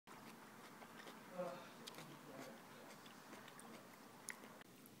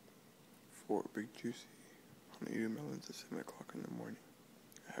for Big Juicy. I'm gonna eat melons at 7 o'clock in the morning.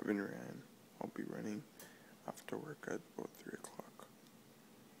 I haven't ran. I'll be running after work at about 3 o'clock.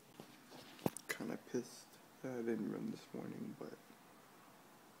 Kinda pissed that I didn't run this morning, but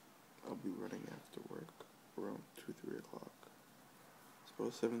I'll be running after work around 2-3 o'clock. It's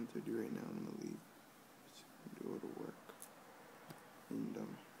about 7:30 right now and I'm gonna leave. Just gonna go to work. And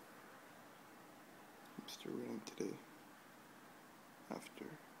I'm still running today. After,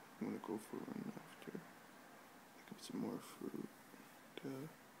 I'm gonna go for a run after. Pick up some more fruit.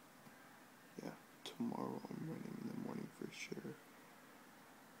 Yeah, tomorrow I'm running in the morning for sure.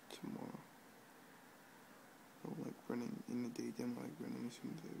 Tomorrow. I don't like running in the daytime, I like running as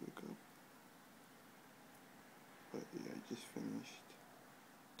soon as I wake up. But yeah, I just finished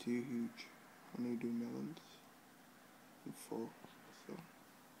 2 huge honeydew melons in full,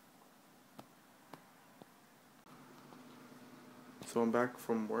 So I'm back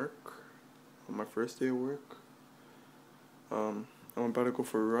from work, on my first day of work. I'm about to go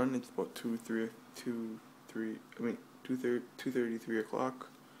for a run. It's about 2:33 o'clock,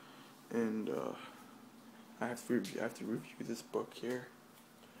 and I have to review this book here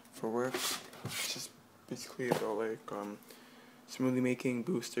for work. It's just basically about like smoothie making,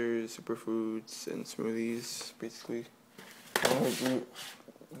 boosters, superfoods, and smoothies. Basically, I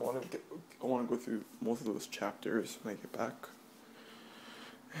want to go through most of those chapters when I get back.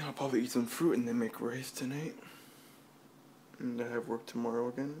 And I'll probably eat some fruit and then make rice tonight. And I have work tomorrow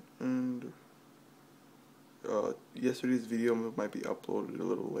again. And yesterday's video might be uploaded a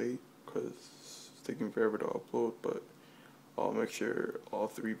little late because it's taking forever to upload. But I'll make sure all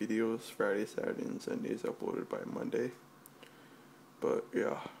 3 videos, Friday, Saturday, and Sunday, is uploaded by Monday. But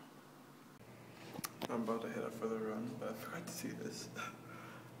yeah. I'm about to head up for the run, but I forgot to see this.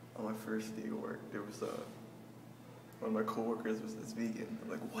 On my first day of work, there was one of my coworkers was vegan. I'm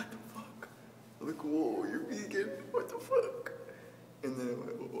like, what the fuck? I'm like, whoa, you're vegan? What the fuck? And then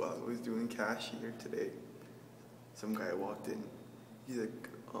while I was doing cashier today, some guy walked in. He's like,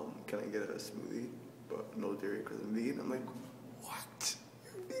 can I get a smoothie? But no dairy because I'm vegan. I'm like, what?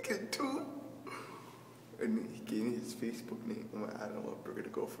 You're vegan too? And he gave me his Facebook name. I'm like, I don't know if we're gonna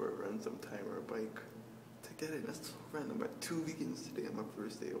go for a run sometime or a bike. Take that in, that's so random. I got 2 vegans today on my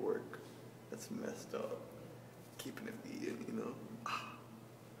first day of work. That's messed up. Keeping it vegan, you know.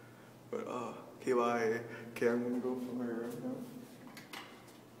 But okay, bye. Okay, I'm gonna go for my run now.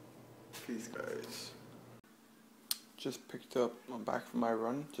 Peace, guys. I'm back from my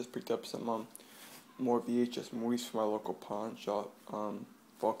run. Just picked up some more VHS movies from my local pawn shop.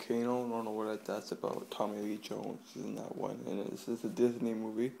 Volcano, I don't know what that's about. Tommy Lee Jones is in that one, and this is a Disney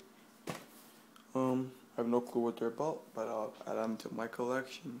movie. I have no clue what they're about, but I'll add them to my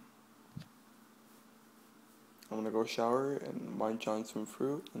collection. I'm gonna go shower and munch on some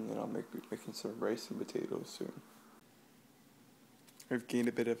fruit, and then I'll be making some rice and potatoes soon. I've gained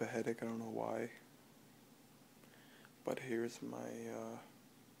a bit of a headache, I don't know why. But here's my,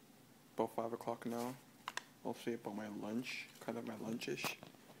 about 5 o'clock now. I'll say about my lunch, kind of my lunchish.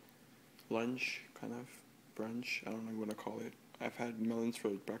 Lunch, kind of, brunch, I don't know what to call it. I've had melons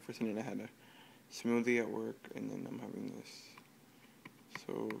for breakfast, and then I had a smoothie at work, and then I'm having this.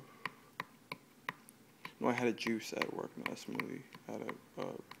 So, no, I had a juice at work, not a smoothie. I had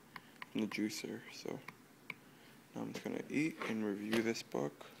from the juicer, so now I'm just gonna eat and review this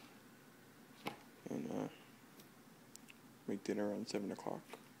book, and make dinner around 7 o'clock.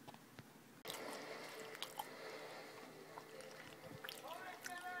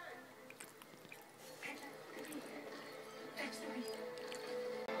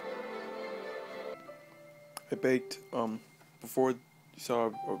 I baked, before you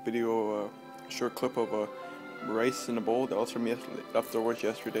saw a video, a short clip of rice in a bowl. That was from leftovers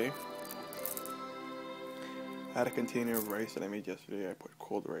yesterday. I had a container of rice that I made yesterday. I put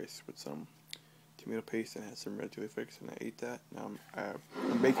cold rice with some tomato paste and had some red chili flakes, and I ate that. Now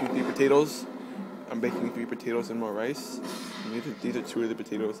I'm baking 3 potatoes. I'm baking 3 potatoes and more rice. And these are 2 of the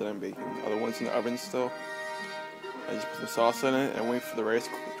potatoes that I'm baking. Other one's in the oven still. I just put some sauce in it and wait for the rice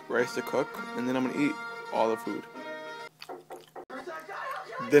to cook, and then I'm gonna eat all the food.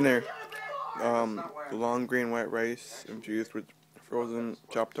 Dinner. Long grain white rice infused with frozen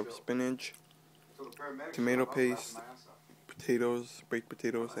chopped up spinach, tomato paste, potatoes, baked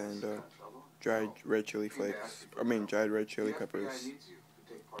potatoes, and dried red chili peppers.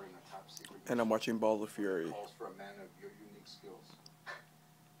 And I'm watching Balls of Fury.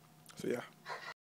 So yeah.